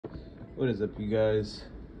What is up, you guys?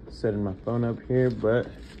 Setting my phone up here, but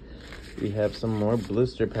we have some more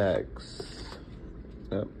blister packs.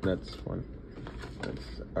 Oh, that's one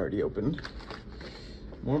that's already opened.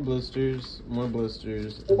 More blisters, more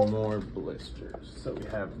blisters, more blisters. So we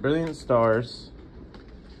have Brilliant Stars.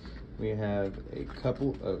 We have a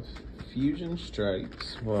couple of Fusion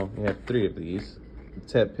Strikes. Well, we have 3 of these. The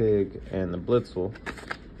Tepig and the Blitzel.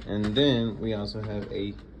 And then we also have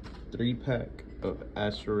a 3-pack of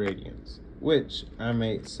Astral Radiance, which I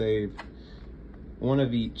may save one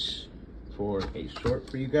of each for a short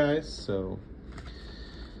for you guys. So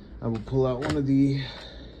I will pull out one of the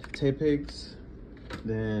Tepigs,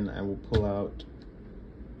 then I will pull out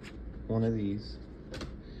one of these,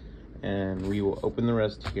 and we will open the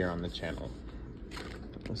rest here on the channel.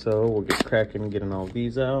 So we'll get cracking getting all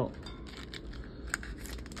these out.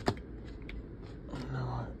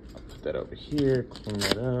 I'll put that over here, clean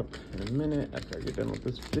that up in a minute after I get done with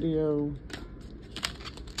this video.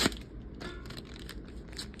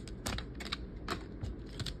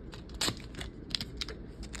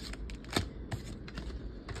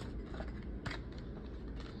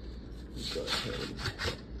 Go ahead and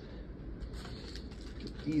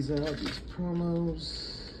get these out, these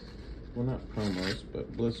promos. Well, not promos,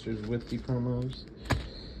 but blisters with the promos.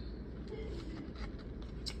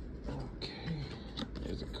 Okay,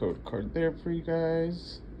 there's a code card there for you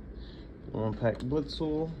guys. 1-pack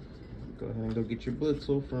Blitzel. Go ahead and go get your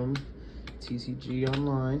Blitzel from TCG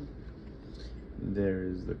Online.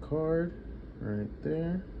 There's the card right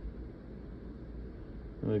there.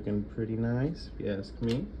 Looking pretty nice, if you ask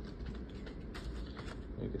me.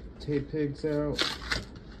 We get the Tepigs out.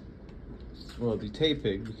 Well, the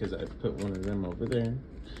Tepig, because I put one of them over there.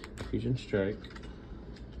 Fusion Strike.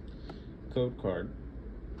 Code card.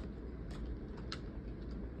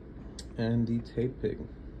 And the Tepig,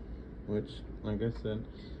 which, like I said,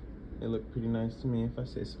 they look pretty nice to me if I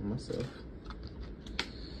say so myself.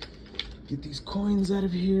 Get these coins out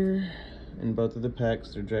of here. In both of the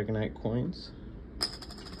packs, they're Dragonite coins.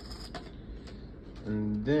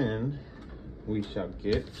 And then we shall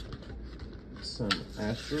get some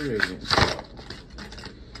Astral Radiance.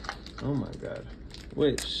 Oh my god.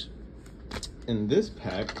 Which, in this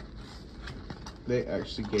pack, they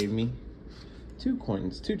actually gave me 2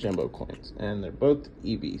 coins, 2 jumbo coins, and they're both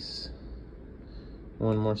EVs.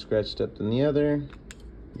 One more scratched up than the other,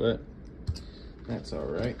 but that's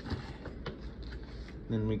alright.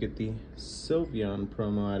 Then we get the Sylveon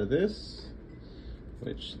promo out of this,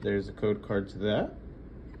 which there's a code card to that.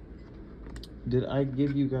 Did I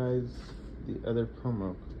give you guys the other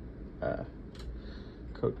promo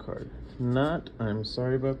code card? If not, I'm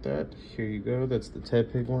sorry about that. Here you go. That's the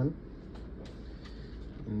Tepig one.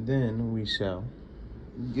 And then we shall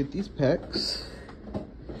get these packs.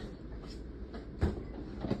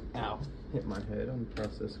 Ow, hit my head on the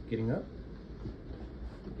process of getting up.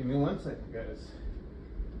 Give me 1 second, guys.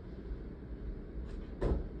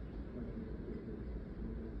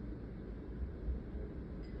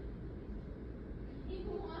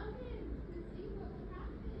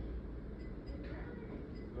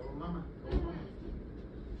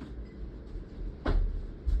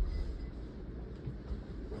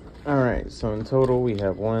 Alright, so in total we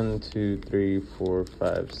have 1, 2, 3, 4,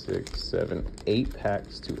 5, 6, 7, 8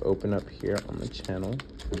 packs to open up here on the channel.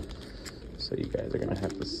 So you guys are going to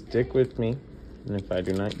have to stick with me. And if I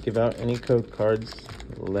do not give out any code cards,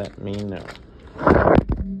 let me know.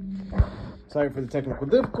 Sorry for the technical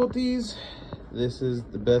difficulties. This is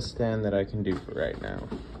the best stand that I can do for right now,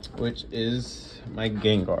 which is my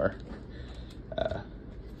Gengar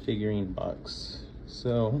figurine box.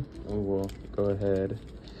 So we will go ahead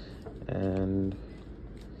and,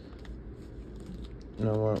 you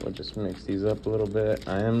know what, we'll just mix these up a little bit.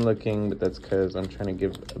 I am looking, but that's because I'm trying to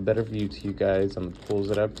give a better view to you guys on the pulls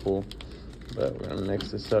that I pull. But we're gonna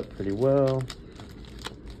mix this up pretty well.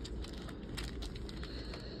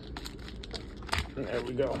 There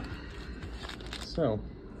we go. So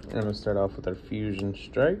we're gonna start off with our Fusion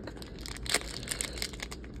Strike.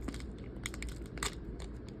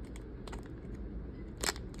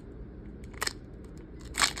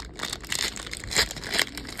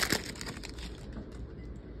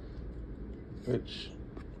 Which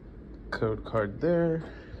code card there.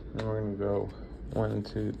 Then we're gonna go 1,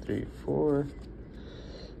 2, 3, 4,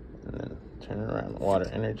 and then turn it around. Water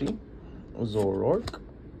Energy, Zoroark,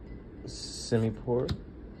 Simipour,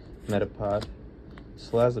 Metapod,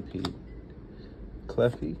 Slazapede,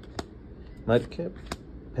 Clefty, Mudkip,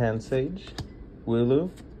 Pansage,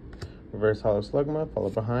 Wooloo, Reverse Hollow Slugma,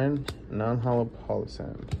 followed behind Non-Hollow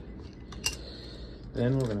Polisand.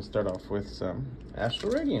 Then we're going to start off with some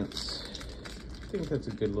Astral Radiance. think that's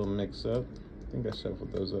a good little mix up. I think I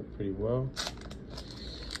shuffled those up pretty well.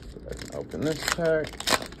 So I can open this pack.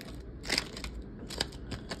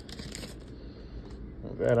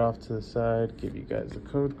 Move that off to the side. Give you guys the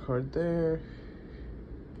code card there.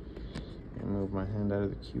 And move my hand out of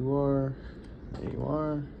the QR. There you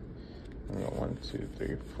are. We got 1, 2,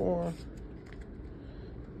 3, 4.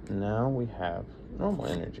 Now we have normal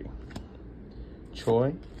energy.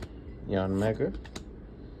 Choi, Yon Mega,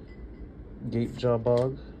 Gape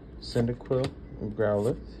Jawbog, Cyndaquil,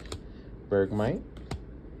 Growlithe, Bergmite,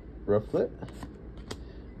 Rufflet,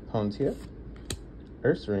 Pontia,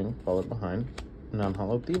 Ursaring, followed behind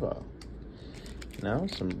non-hollow Diva. Now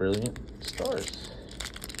some brilliant stars.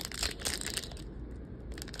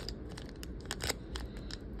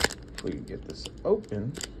 If we could get this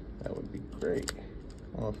open, that would be great.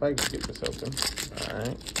 Well, if I could get this open.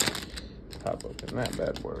 Alright. Pop open that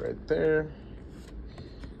bad boy right there.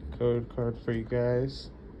 Code card for you guys.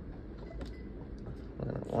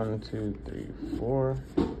 1, 2, 3, 4.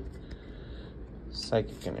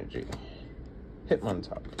 Psychic Energy.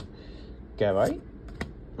 Hitmontop. Gavite.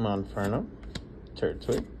 Monferno.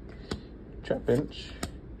 Turtwig. Trapinch.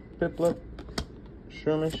 Piplup.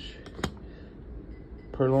 Shroomish.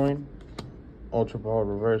 Purloin. Ultra Ball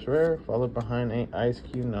Reverse Rare, followed behind a Ice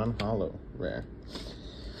Cube non-hollow rare.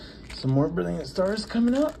 Some more brilliant stars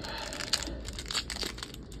coming up.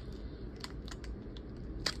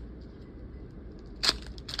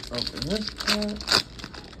 Open this pack.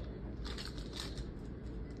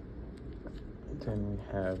 Then we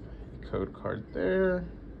have a code card there.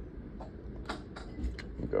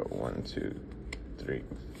 We go 1, 2, 3,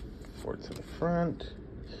 4 to the front.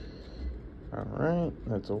 All right,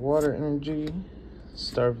 that's a water energy,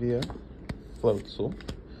 Starvia, Floatzel,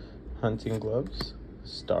 Hunting Gloves,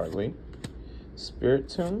 Starly,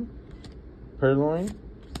 Spiritomb, Purloin,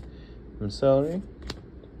 Celery,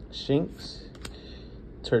 Shinx,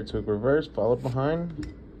 Turtwig Reverse, followed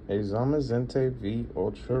behind a Zamazenta V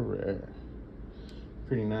Ultra Rare.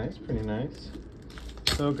 Pretty nice, pretty nice.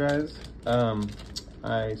 So guys,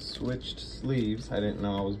 I switched sleeves. I didn't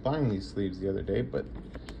know I was buying these sleeves the other day, but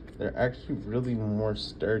they're actually really more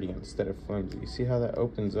sturdy instead of flimsy. You see how that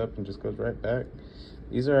opens up and just goes right back?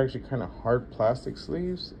 These are actually kind of hard plastic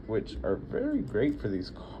sleeves, which are very great for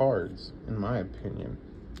these cards, in my opinion.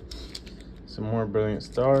 Some more brilliant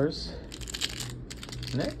stars.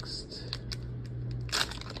 Next.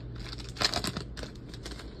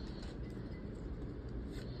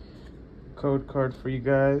 Code card for you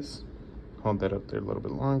guys. Hold that up there a little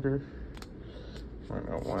bit longer. We're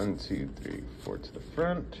gonna go 1, 2, 3, 4 to the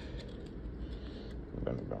front.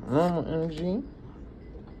 We're gonna go normal energy,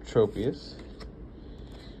 Tropius,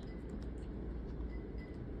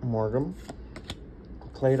 Morgum,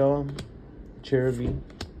 Claydol, Cherubi,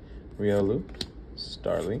 Riolu,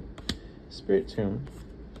 Starly, Spiritomb,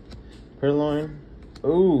 Purloin.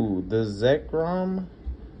 Ooh, the Zekrom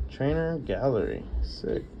Trainer Gallery.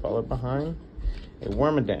 Sick. Followed behind a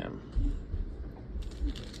Wormadam.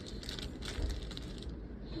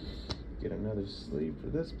 Get another sleeve for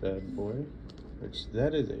this bad boy, which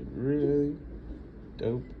that is a really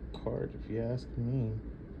dope card if you ask me.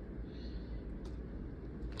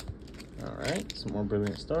 All right, some more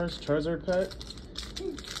brilliant stars. Charizard pack.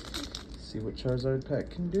 See what Charizard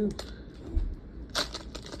pack can do.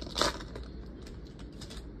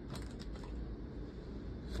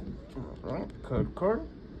 All right, code card.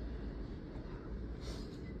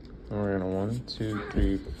 And we're gonna 1, 2,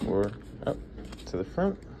 3, 4 up to the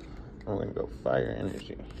front. I'm gonna go Fire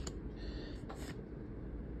Energy.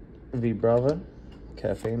 Vibrava,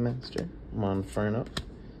 Cafe Master, Monferno,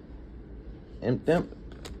 Impdimp,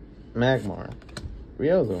 Magmar,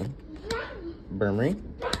 Riolu, Burmery,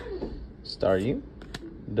 Staryu,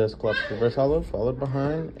 Dusclops Reverse Hollow, followed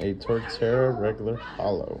behind a Torterra Regular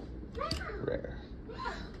Hollow Rare.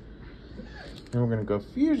 Then we're gonna go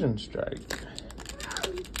Fusion Strike.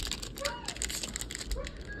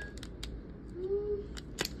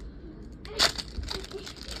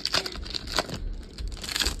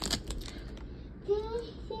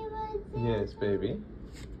 Yes, baby.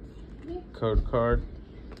 Code card.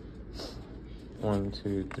 1,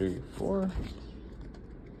 2, 3, 4.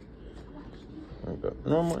 We've got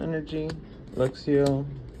normal energy, Luxio,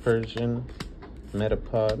 Persian,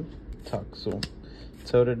 Metapod, Toxel,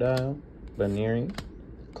 Totodile, Baneri,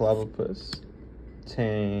 Clavopus,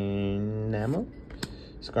 Tainamo,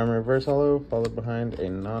 Skarmory Reverse Hollow, followed behind a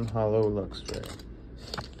non-hollow Luxray.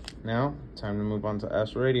 Now, time to move on to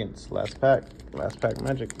Astral Radiance. Last pack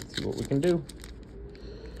magic. Let's see what we can do.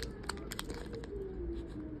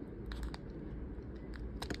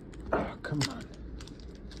 Oh, come on.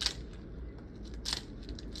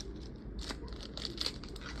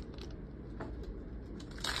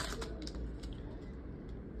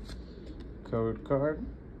 code card.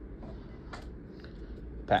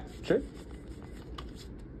 Patrick.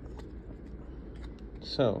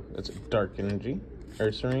 So that's a Dark Energy,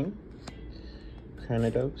 Ursaring,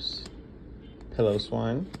 Cranidos,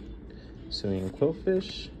 Pillow-Swine, Hisuian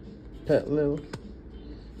Quillfish, Petlil,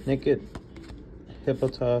 Nickit,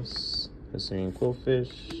 Hippotas, Hisuian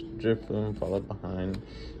Quillfish, Drifloon followed behind,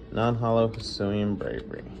 non-hollow Hisuian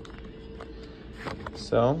Bravery.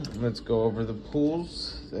 So let's go over the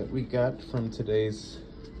pulls that we got from today's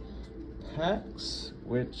packs,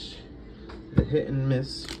 which the hit and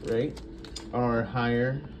miss rate are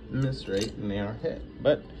higher miss rate than they are hit.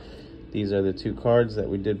 But these are the two cards that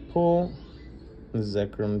we did pull. The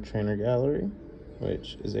Zekrom Trainer Gallery,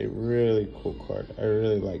 which is a really cool card. I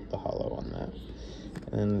really like the hollow on that.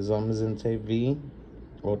 And the Zamazenta V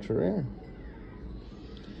Ultra Rare.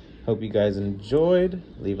 Hope you guys enjoyed.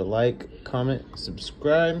 Leave a like, comment,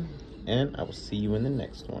 subscribe, and I will see you in the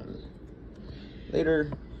next one.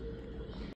 Later.